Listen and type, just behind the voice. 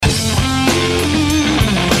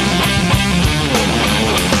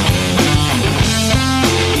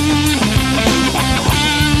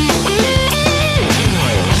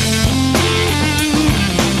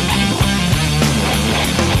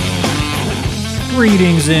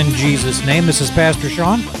Greetings in Jesus' name. This is Pastor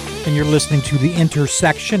Sean, and you're listening to The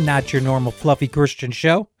Intersection, not your normal fluffy Christian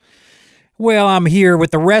show. Well, I'm here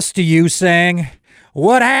with the rest of you saying,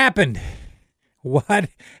 what happened? What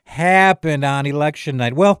happened on election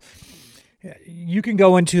night? Well, you can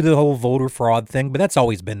go into the whole voter fraud thing, but that's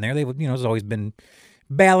always been there. There's always been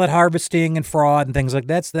ballot harvesting and fraud and things like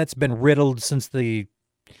that. That's been riddled since the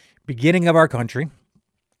beginning of our country.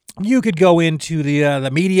 You could go into the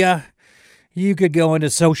media. You could go into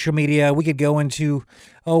social media. We could go into,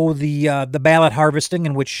 the ballot harvesting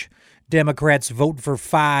in which Democrats vote for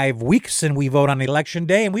 5 weeks and we vote on election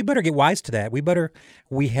day, and we better get wise to that.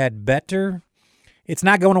 We had better. It's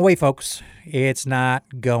not going away, folks. It's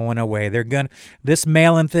not going away. This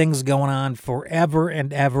mail-in thing's going on forever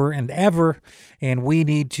and ever and ever, and we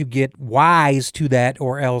need to get wise to that,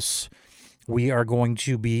 or else we are going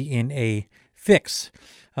to be in a fix.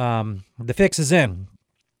 The fix is in.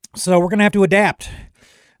 So we're going to have to adapt.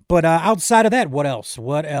 But outside of that, what else?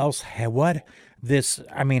 How can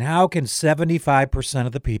 75%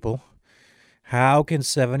 of the people,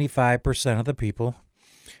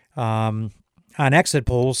 on exit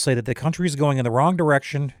polls say that the country is going in the wrong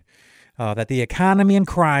direction, that the economy and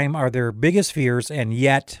crime are their biggest fears, and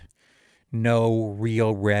yet no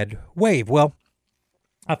real red wave? Well,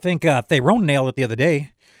 I think Theron nailed it the other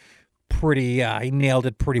day. He nailed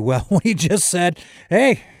it pretty well when he just said,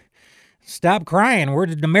 hey, stop crying.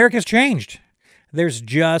 America's changed. There's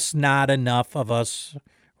just not enough of us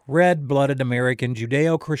red-blooded American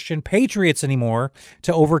Judeo-Christian patriots anymore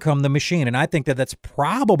to overcome the machine. And I think that that's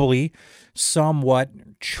probably somewhat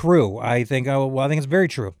true. I think it's very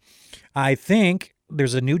true. I think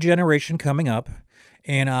there's a new generation coming up,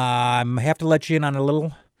 and I have to let you in on a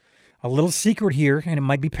little secret here, and it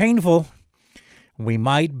might be painful. We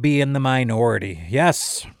might be in the minority.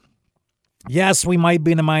 Yes, we might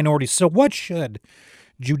be in the minority. So what should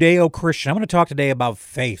Judeo-Christian? I'm going to talk today about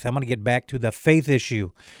faith. I'm going to get back to the faith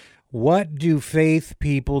issue. What do faith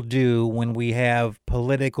people do when we have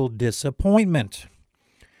political disappointment?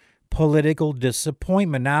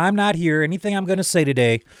 Now, I'm not here. Anything I'm going to say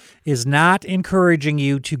today is not encouraging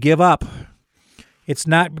you to give up. It's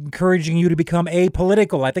not encouraging you to become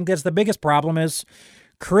apolitical. I think that's the biggest problem is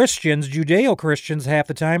Christians, Judeo-Christians, half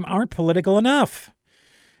the time aren't political enough.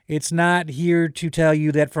 It's not here to tell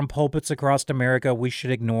you that from pulpits across America we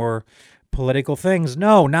should ignore political things.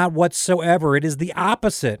 No, not whatsoever. It is the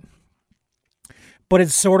opposite. But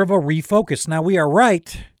it's sort of a refocus. Now, we are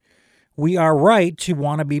right. We are right to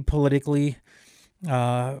want to be politically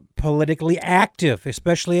active,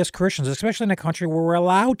 especially as Christians, especially in a country where we're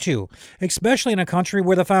allowed to, especially in a country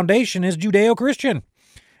where the foundation is Judeo-Christian.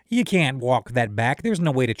 You can't walk that back. There's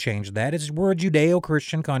no way to change that. We're a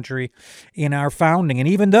Judeo-Christian country in our founding. And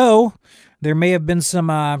even though there may have been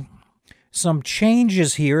some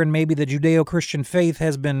changes here, and maybe the Judeo-Christian faith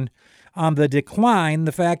has been on the decline,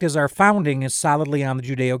 the fact is our founding is solidly on the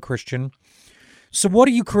Judeo-Christian. So what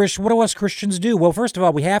do us Christians do? Well, first of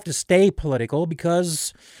all, we have to stay political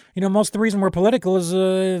because, most of the reason we're political is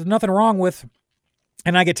nothing wrong with.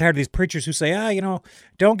 And I get tired of these preachers who say,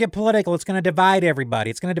 don't get political. It's going to divide everybody.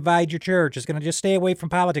 It's going to divide your church. It's going to just stay away from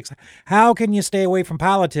politics. How can you stay away from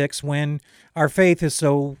politics when our faith is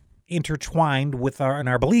so intertwined and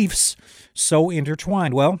our beliefs so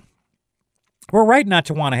intertwined? Well, we're right not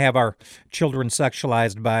to want to have our children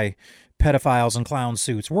sexualized by pedophiles in clown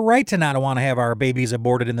suits. We're right to not want to have our babies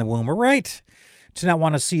aborted in the womb. We're right to not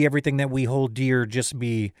want to see everything that we hold dear just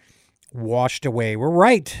be washed away. We're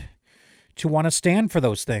right to want to stand for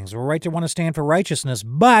those things. We're right to want to stand for righteousness.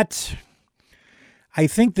 But I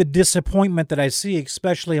think the disappointment that I see,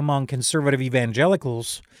 especially among conservative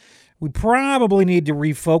evangelicals, we probably need to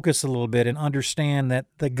refocus a little bit and understand that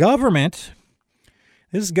this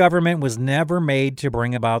government was never made to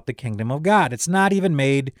bring about the kingdom of God. It's not even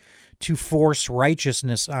made to force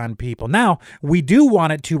righteousness on people. Now, we do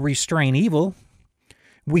want it to restrain evil.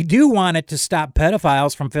 We do want it to stop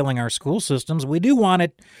pedophiles from filling our school systems. We do want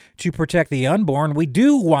it to protect the unborn. We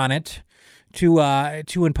do want it to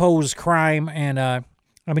impose crime and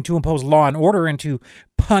to impose law and order and to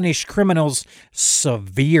punish criminals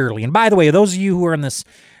severely. And by the way, those of you who are in this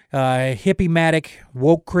hippie-matic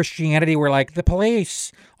woke Christianity, we're like, the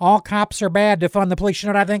police, all cops are bad, defund the police. You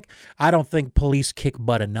know what I think? I don't think police kick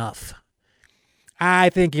butt enough.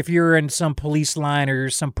 I think if you're in some police line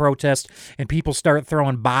or some protest and people start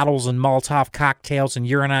throwing bottles and Molotov cocktails and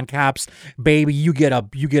urine on cops, baby, you get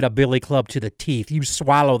a billy club to the teeth. You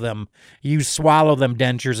swallow them. You swallow them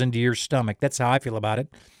dentures into your stomach. That's how I feel about it.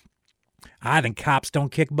 I think cops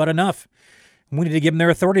don't kick butt enough. We need to give them their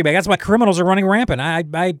authority back. That's why criminals are running rampant.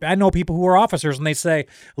 I know people who are officers, and they say,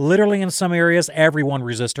 literally in some areas, everyone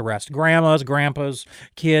resists arrest. Grandmas, grandpas,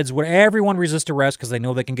 kids, everyone resists arrest because they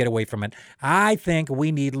know they can get away from it. I think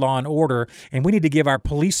we need law and order, and we need to give our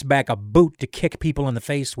police back a boot to kick people in the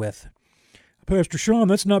face with. Pastor Sean,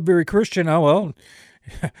 that's not very Christian. Oh, well,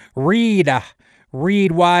 read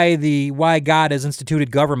why God has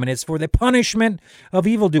instituted government. It's for the punishment of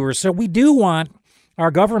evildoers. So we do want our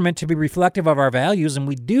government to be reflective of our values, and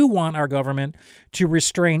we do want our government to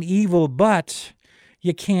restrain evil, but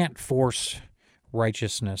you can't force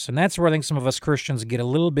righteousness. And that's where I think some of us Christians get a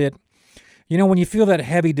little bit, when you feel that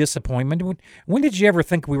heavy disappointment. When did you ever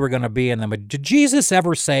think we were going to be in the majority? Did Jesus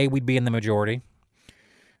ever say we'd be in the majority?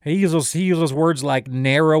 He uses words like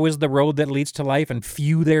narrow is the road that leads to life, and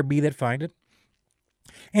few there be that find it.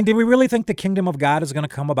 And do we really think the kingdom of God is going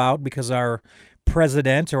to come about because our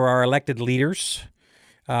president or our elected leaders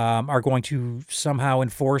are going to somehow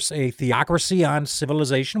enforce a theocracy on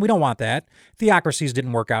civilization? We don't want that. Theocracies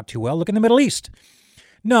didn't work out too well. Look in the Middle East.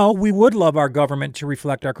 No, we would love our government to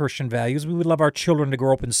reflect our Christian values. We would love our children to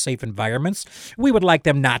grow up in safe environments. We would like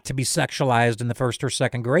them not to be sexualized in the first or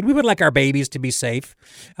second grade. We would like our babies to be safe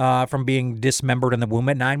from being dismembered in the womb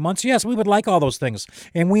at 9 months. Yes, we would like all those things,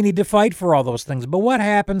 and we need to fight for all those things. But what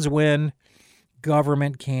happens when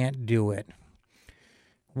government can't do it?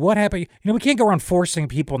 What happens? We can't go around forcing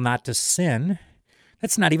people not to sin.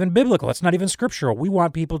 That's not even biblical. That's not even scriptural. We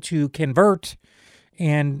want people to convert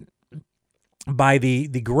and by the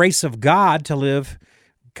grace of God to live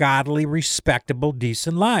godly, respectable,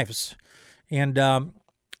 decent lives. And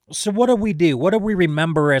so what do we do? What do we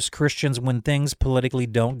remember as Christians when things politically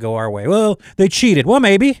don't go our way? Well, they cheated. Well,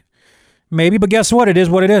 maybe, but guess what? It is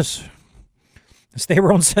what it is. As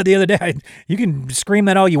Tyrone said the other day, you can scream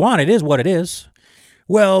that all you want. It is what it is.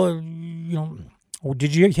 Well,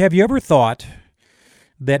 have you ever thought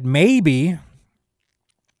that maybe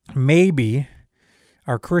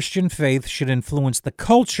our Christian faith should influence the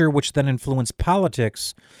culture, which then influence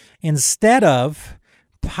politics, instead of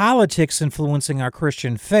politics influencing our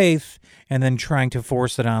Christian faith and then trying to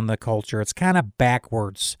force it on the culture? It's kind of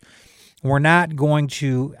backwards. We're not going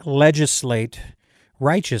to legislate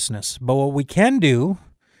righteousness, but what we can do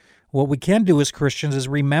as Christians is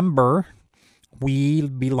remember we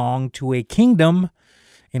belong to a kingdom,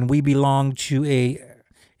 and we belong to a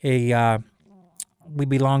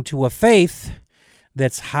faith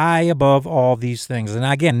that's high above all these things. And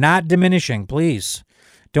again, not diminishing, please.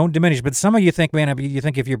 Don't diminish. But some of you think, man, you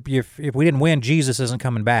think if we didn't win, Jesus isn't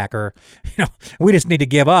coming back, or we just need to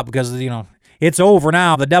give up because it's over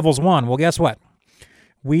now. The devil's won. Well, guess what?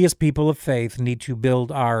 We as people of faith need to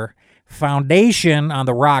build our foundation on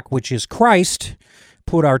the rock, which is Christ.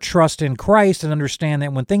 Put our trust in Christ and understand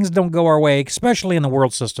that when things don't go our way, especially in the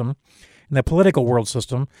world system, in the political world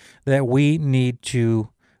system, that we need to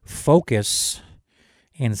focus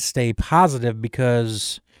and stay positive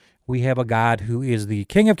because we have a God who is the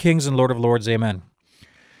King of Kings and Lord of Lords. Amen.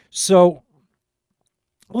 So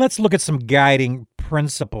let's look at some guiding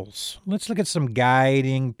principles.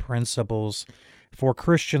 For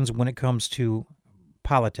Christians when it comes to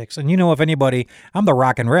politics. And if anybody, I'm the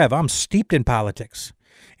Rock and Rev. I'm steeped in politics.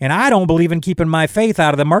 And I don't believe in keeping my faith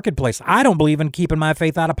out of the marketplace. I don't believe in keeping my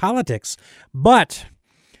faith out of politics. But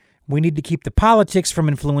we need to keep the politics from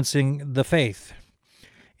influencing the faith.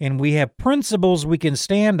 And we have principles we can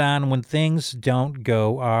stand on when things don't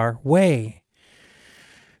go our way.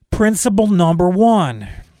 Principle number 1.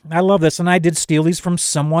 I love this, and I did steal these from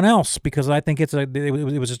someone else because I think it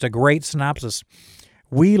was just a great synopsis.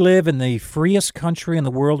 We live in the freest country in the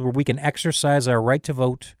world where we can exercise our right to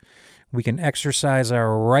vote. We can exercise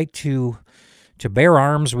our right to bear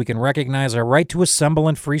arms. We can recognize our right to assemble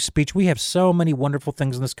and free speech. We have so many wonderful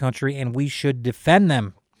things in this country, and we should defend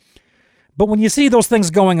them. But when you see those things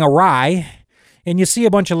going awry, and you see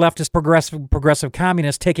a bunch of leftist progressive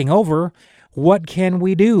communists taking over, what can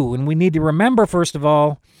we do? And we need to remember, first of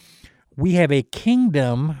all, we have a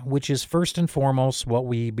kingdom, which is first and foremost what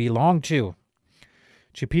we belong to.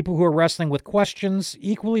 To people who are wrestling with questions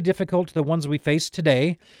equally difficult to the ones we face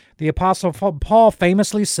today, the Apostle Paul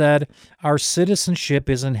famously said, our citizenship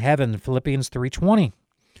is in heaven, Philippians 3:20.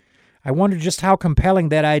 I wonder just how compelling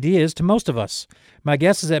that idea is to most of us. My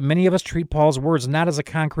guess is that many of us treat Paul's words not as a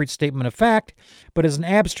concrete statement of fact, but as an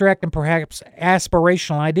abstract and perhaps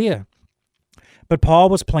aspirational idea. But Paul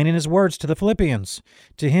was plain in his words to the Philippians.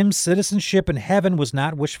 To him, citizenship in heaven was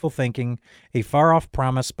not wishful thinking, a far-off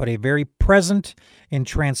promise, but a very present and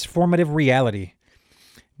transformative reality.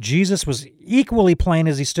 Jesus was equally plain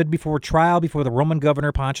as he stood before trial before the Roman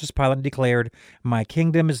governor Pontius Pilate and declared, my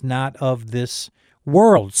kingdom is not of this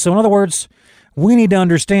world. So in other words, We need to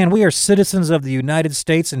understand we are citizens of the United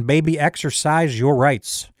States, and baby, exercise your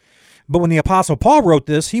rights. But when the Apostle Paul wrote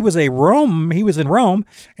this, he was in Rome,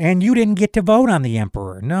 and you didn't get to vote on the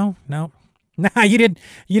emperor. No. No, you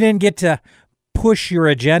didn't get to push your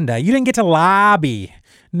agenda. You didn't get to lobby.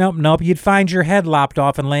 Nope. You'd find your head lopped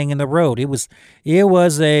off and laying in the road. It was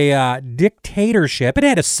a dictatorship. It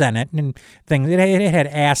had a senate and things. It had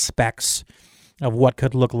aspects of what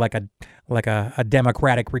could look like a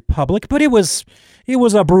democratic republic, but it was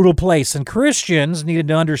a brutal place. And Christians needed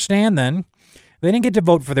to understand then. They didn't get to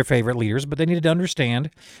vote for their favorite leaders, but they needed to understand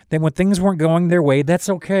that when things weren't going their way, that's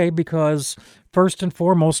okay, because first and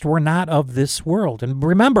foremost, we're not of this world. And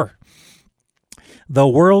remember, the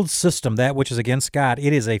world system, that which is against God,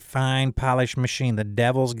 it is a fine, polished machine. The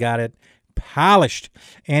devil's got it polished,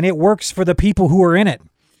 and it works for the people who are in it,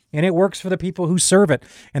 and it works for the people who serve it.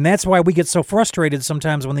 And that's why we get so frustrated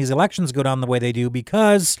sometimes when these elections go down the way they do,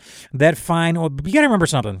 because you got to remember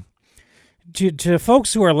something. To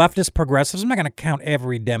folks who are leftist progressives, I'm not going to count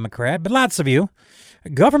every Democrat, but lots of you,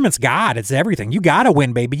 government's God. It's everything. You got to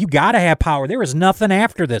win, baby. You got to have power. There is nothing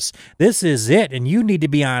after this. This is it, and you need to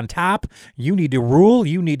be on top. You need to rule.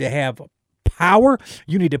 You need to have power.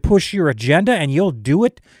 You need to push your agenda, and you'll do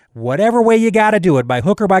it whatever way you got to do it, by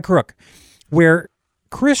hook or by crook. Where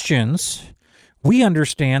Christians, we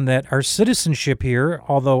understand that our citizenship here,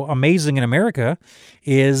 although amazing in America,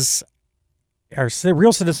 is our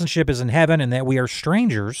real citizenship is in heaven, and that we are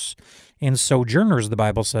strangers and sojourners, the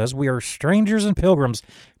Bible says. We are strangers and pilgrims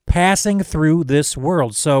passing through this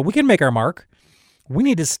world. So we can make our mark. We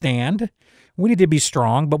need to stand. We need to be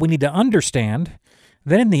strong, but we need to understand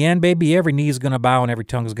that in the end, baby, every knee is going to bow and every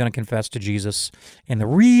tongue is going to confess to Jesus. And the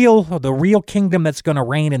real kingdom that's going to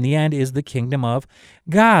reign in the end is the kingdom of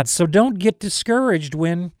God. So don't get discouraged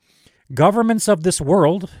when governments of this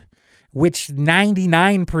world, which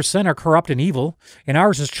 99% are corrupt and evil, and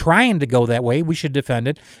ours is trying to go that way. We should defend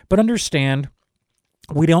it. But understand,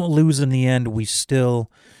 we don't lose in the end. We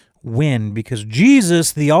still win, because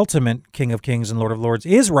Jesus, the ultimate King of Kings and Lord of Lords,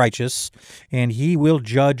 is righteous, and he will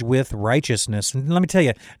judge with righteousness. And let me tell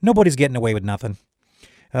you, nobody's getting away with nothing.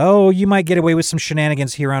 Oh, you might get away with some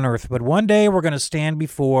shenanigans here on earth, but one day we're going to stand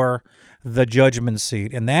before the judgment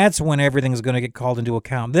seat, and that's when everything's going to get called into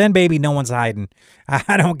account. Then, baby, no one's hiding.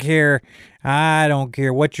 I don't care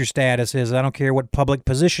what your status is. I don't care what public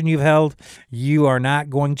position you've held. You are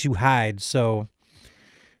not going to hide. So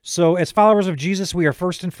as followers of Jesus, we are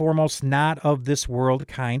first and foremost not of this world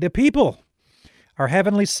kind of people. Our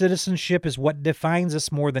heavenly citizenship is what defines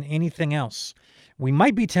us more than anything else. We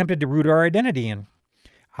might be tempted to root our identity in.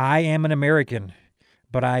 I am an American,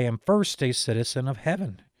 but I am first a citizen of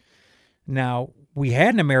heaven. Now, we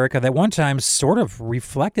had an America that one time sort of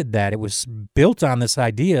reflected that. It was built on this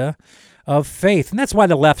idea of faith. And that's why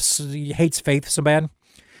the left hates faith so bad,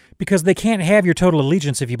 because they can't have your total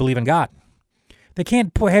allegiance if you believe in God. They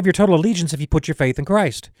can't have your total allegiance if you put your faith in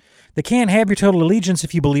Christ. They can't have your total allegiance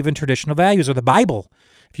if you believe in traditional values or the Bible.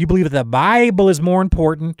 If you believe that the Bible is more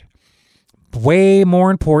important, way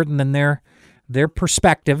more important than their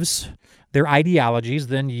perspectives, their ideologies,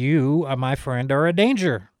 then you, my friend, are a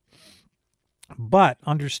danger. But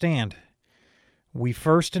understand, we are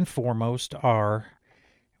first and foremost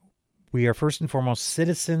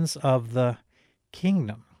citizens of the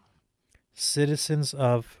kingdom. Citizens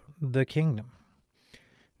of the kingdom.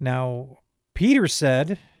 Now, Peter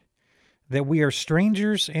said that we are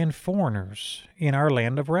strangers and foreigners in our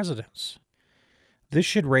land of residence. This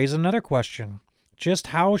should raise another question. Just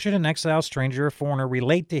how should an exile, stranger, or foreigner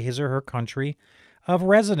relate to his or her country of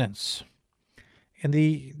residence? And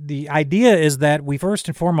the idea is that we first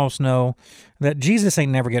and foremost know that Jesus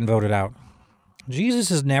ain't never getting voted out.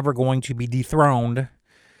 Jesus is never going to be dethroned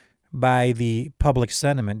by the public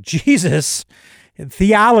sentiment. Jesus,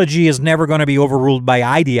 theology is never going to be overruled by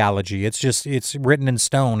ideology. It's written in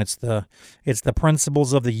stone. It's the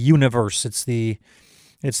principles of the universe. It's the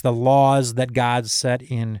laws that God set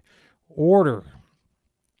in order.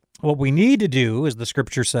 What we need to do, as the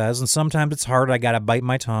scripture says, and sometimes it's hard, I got to bite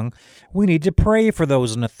my tongue, we need to pray for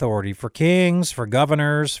those in authority, for kings, for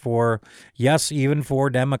governors, even for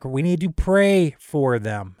Democrats. We need to pray for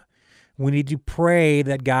them. We need to pray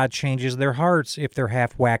that God changes their hearts if they're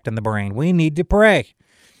half-whacked in the brain. We need to pray.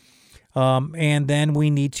 And then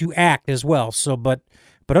we need to act as well. So, but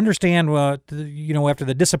understand, after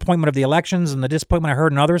the disappointment of the elections and the disappointment I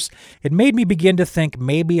heard in others, it made me begin to think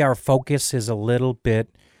maybe our focus is a little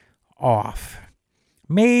bit off.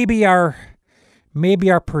 Maybe our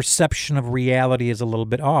perception of reality is a little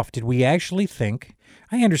bit off. Did we actually think,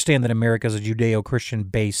 I understand that America is a Judeo-Christian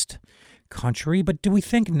based country, but do we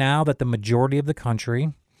think now that the majority of the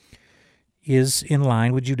country is in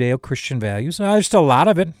line with Judeo-Christian values. There's still a lot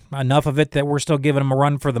of it, enough of it that we're still giving them a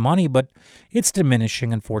run for the money, but it's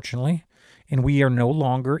diminishing, unfortunately, and we are no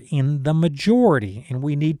longer in the majority, and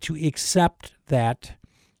we need to accept that,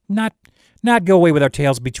 not go away with our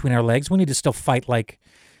tails between our legs. We need to still fight like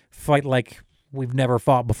we've never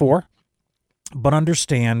fought before, but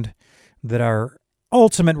understand that our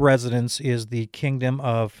ultimate residence is the kingdom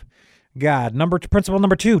of God. Principle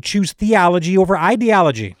number 2, choose theology over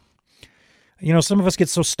ideology. Some of us get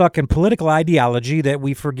so stuck in political ideology that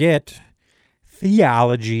we forget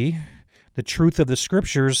theology, the truth of the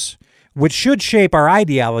scriptures, which should shape our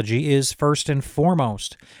ideology, is first and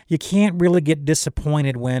foremost. You can't really get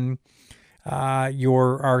disappointed when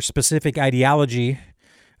our specific ideology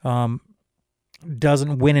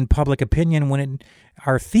doesn't win in public opinion, when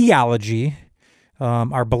our theology,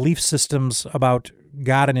 our belief systems about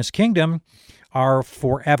God and his kingdom are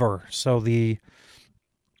forever. So the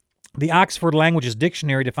Oxford Languages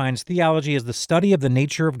Dictionary defines theology as the study of the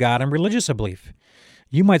nature of God and religious belief.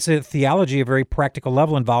 You might say that theology, at a very practical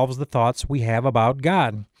level, involves the thoughts we have about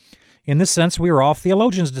God. In this sense, we are all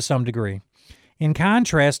theologians to some degree. In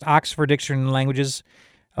contrast, Oxford Dictionary of Languages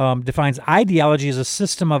defines ideology as a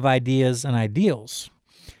system of ideas and ideals,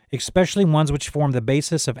 especially ones which form the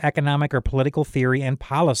basis of economic or political theory and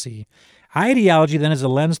policy. Ideology, then, is a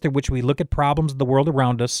lens through which we look at problems of the world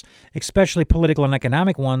around us, especially political and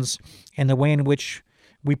economic ones, and the way in which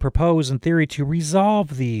we propose, in theory, to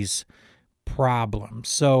resolve these problems.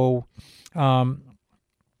 So,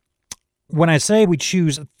 when I say we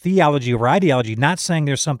choose theology over ideology, not saying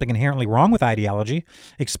there's something inherently wrong with ideology,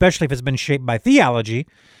 especially if it's been shaped by theology,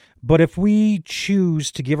 but if we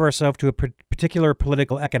choose to give ourselves to a particular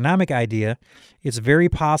political economic idea, it's very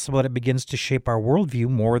possible that it begins to shape our worldview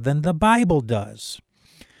more than the Bible does.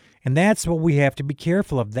 And that's what we have to be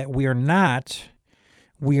careful of, that we are not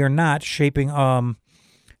shaping our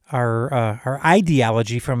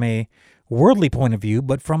ideology from a worldly point of view,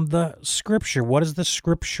 but from the Scripture. What does the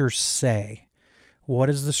Scripture say? What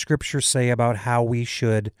does the Scripture say about how we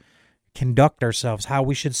should conduct ourselves, how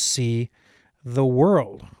we should see the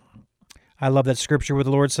world? I love that scripture where the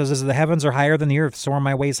Lord says, as the heavens are higher than the earth, so are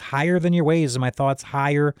my ways higher than your ways, and my thoughts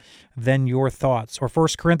higher than your thoughts. Or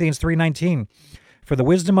 1 Corinthians 3:19, for the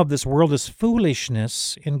wisdom of this world is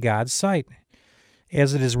foolishness in God's sight.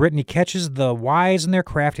 As it is written, he catches the wise in their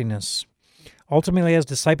craftiness. Ultimately, as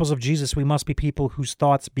disciples of Jesus, we must be people whose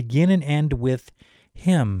thoughts begin and end with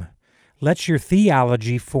him. Let your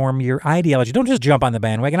theology form your ideology. Don't just jump on the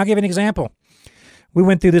bandwagon. I'll give you an example. We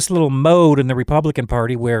went through this little mode in the Republican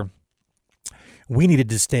Party where we needed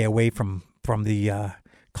to stay away from the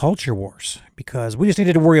culture wars because we just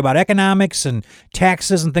needed to worry about economics and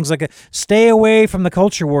taxes and things like that. Stay away from the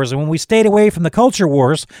culture wars. And when we stayed away from the culture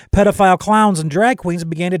wars, pedophile clowns and drag queens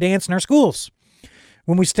began to dance in our schools.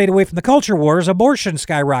 When we stayed away from the culture wars, abortion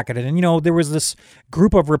skyrocketed. And, there was this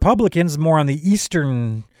group of Republicans more on the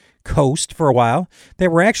eastern coast for a while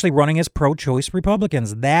that were actually running as pro-choice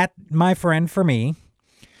Republicans. That, my friend, for me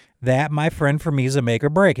is a make or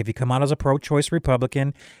break. If you come out as a pro-choice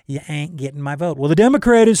Republican, you ain't getting my vote. Well, the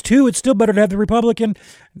Democrat is too. It's still better to have the Republican.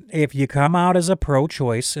 If you come out as a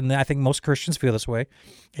pro-choice, and I think most Christians feel this way,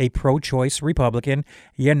 a pro-choice Republican,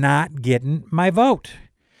 you're not getting my vote.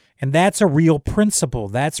 And that's a real principle.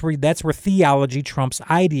 That's where theology trumps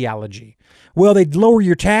ideology. Well, they'd lower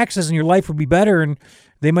your taxes and your life would be better, and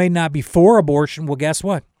they may not be for abortion. Well, guess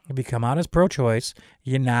what? If you come out as pro-choice,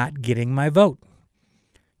 you're not getting my vote.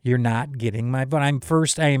 You're not getting my vote.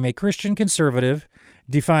 I am a Christian conservative,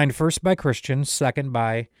 defined first by Christian, second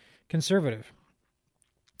by conservative.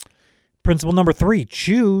 Principle number 3,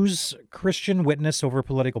 choose Christian witness over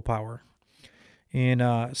political power. In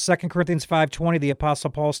 2 Corinthians 5:20, the Apostle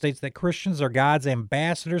Paul states that Christians are God's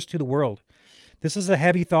ambassadors to the world. This is a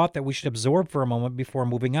heavy thought that we should absorb for a moment before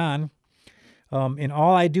moving on. In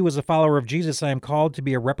all I do as a follower of Jesus, I am called to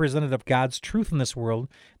be a representative of God's truth in this world.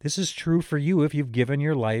 This is true for you if you've given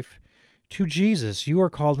your life to Jesus. You are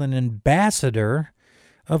called an ambassador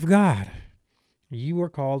of God. You are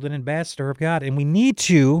called an ambassador of God. And we need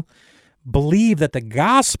to believe that the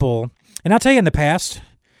gospel, and I'll tell you in the past,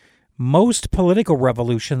 most political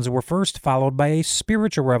revolutions were first followed by a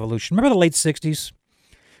spiritual revolution. Remember the late 60s?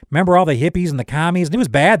 Remember all the hippies and the commies? And it was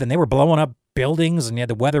bad then. They were blowing up buildings, and you had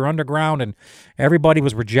the Weather Underground, and everybody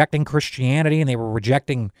was rejecting Christianity, and they were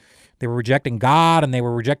rejecting God, and they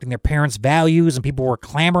were rejecting their parents' values, and people were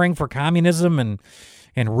clamoring for communism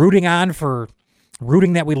and rooting on for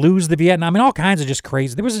rooting that we lose the Vietnam. I mean, all kinds of just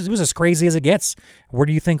crazy. It was as crazy as it gets. Where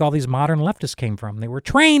do you think all these modern leftists came from? They were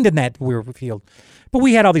trained in that weird field. But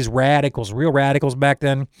we had all these radicals, real radicals back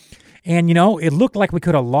then. And, it looked like we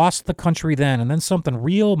could have lost the country then. And then something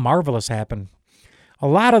real marvelous happened. A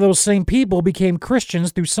lot of those same people became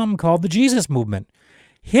Christians through something called the Jesus movement.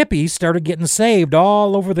 Hippies started getting saved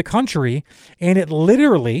all over the country, and it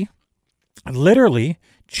literally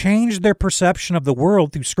changed their perception of the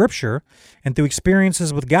world through Scripture and through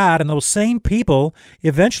experiences with God, and those same people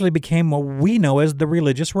eventually became what we know as the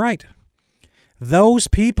religious right. Those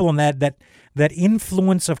people and that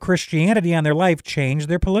influence of Christianity on their life changed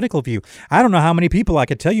their political view. I don't know how many people I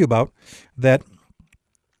could tell you about that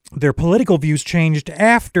their political views changed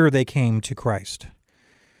after they came to Christ.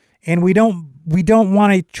 And we don't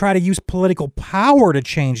want to try to use political power to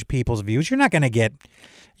change people's views. You're not going to get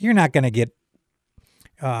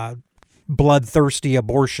bloodthirsty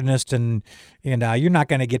abortionists and you're not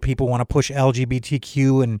going to get people who want to push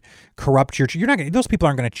LGBTQ and corrupt your. Those people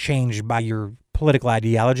aren't going to change by your political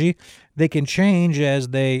ideology. They can change as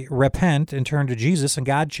they repent and turn to Jesus, and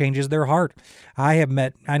God changes their heart. I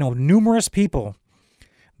know numerous people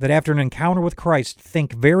that after an encounter with Christ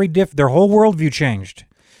think very different. Their whole worldview changed.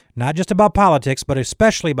 Not just about politics, but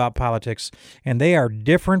especially about politics. And they are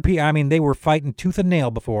different people. I mean, they were fighting tooth and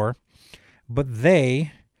nail before, but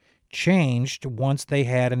they changed once they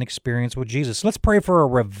had an experience with Jesus. Let's pray for a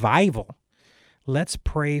revival. Let's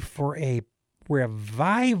pray for a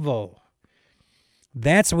revival.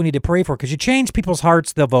 That's what we need to pray for, because you change people's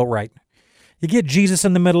hearts, they'll vote right. You get Jesus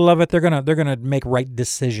in the middle of it, they're gonna make right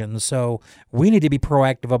decisions. So we need to be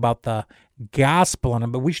proactive about the gospel in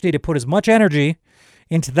them, but we should need to put as much energy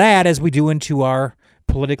into that as we do into our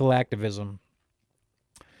political activism.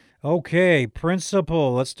 Okay,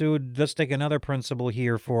 principle. Let's take another principle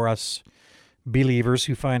here for us believers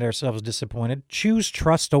who find ourselves disappointed. Choose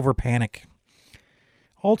trust over panic.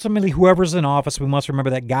 Ultimately, whoever's in office, we must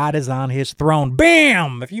remember that God is on his throne.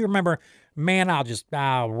 Bam! If you remember, man,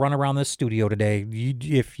 I'll run around this studio today.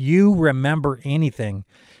 If you remember anything,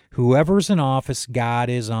 whoever's in office, God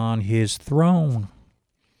is on his throne.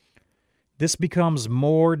 This becomes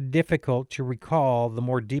more difficult to recall the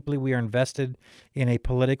more deeply we are invested in a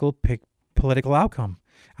political outcome.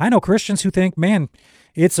 I know Christians who think, man,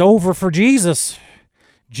 it's over for Jesus.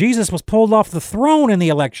 Jesus was pulled off the throne in the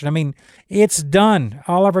election. I mean, it's done.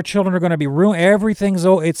 All of our children are going to be ruined.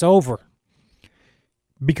 It's over.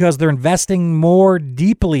 Because they're investing more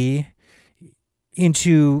deeply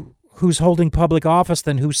into who's holding public office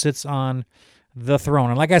than who sits on the throne.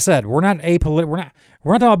 And like I said, we're not talking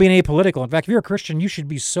about being apolitical. In fact, if you're a Christian, you should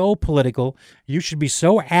be so political. You should be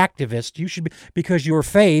so activist. Because your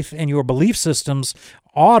faith and your belief systems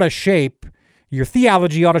ought to shape your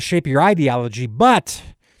theology, ought to shape your ideology. But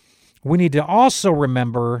we need to also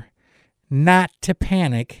remember not to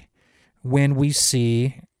panic when we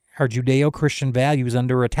see our Judeo-Christian values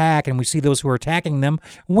under attack and we see those who are attacking them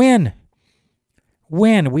win.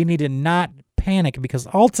 We need to not panic, because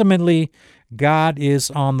ultimately God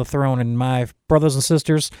is on the throne. And my brothers and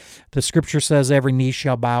sisters, the scripture says every knee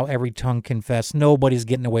shall bow, every tongue confess. Nobody's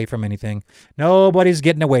getting away from anything. Nobody's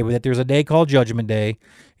getting away with it. There's a day called Judgment Day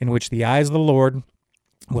in which the eyes of the Lord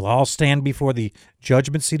will all stand before the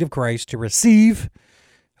judgment seat of Christ to receive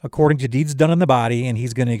according to deeds done in the body, and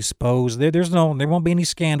he's going to expose. There won't be any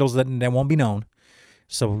scandals that won't be known.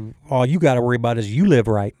 So all you got to worry about is you live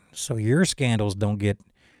right, so your scandals don't get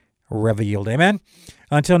revealed. Amen?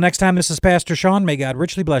 Until next time, this is Pastor Sean. May God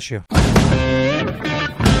richly bless you.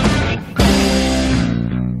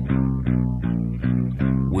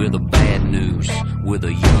 We're the bad news. We're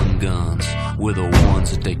the young guns. We're the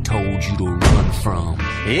ones that they told you to run from.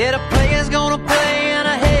 Yeah, the player's gonna play and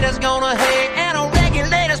a hater's gonna hate.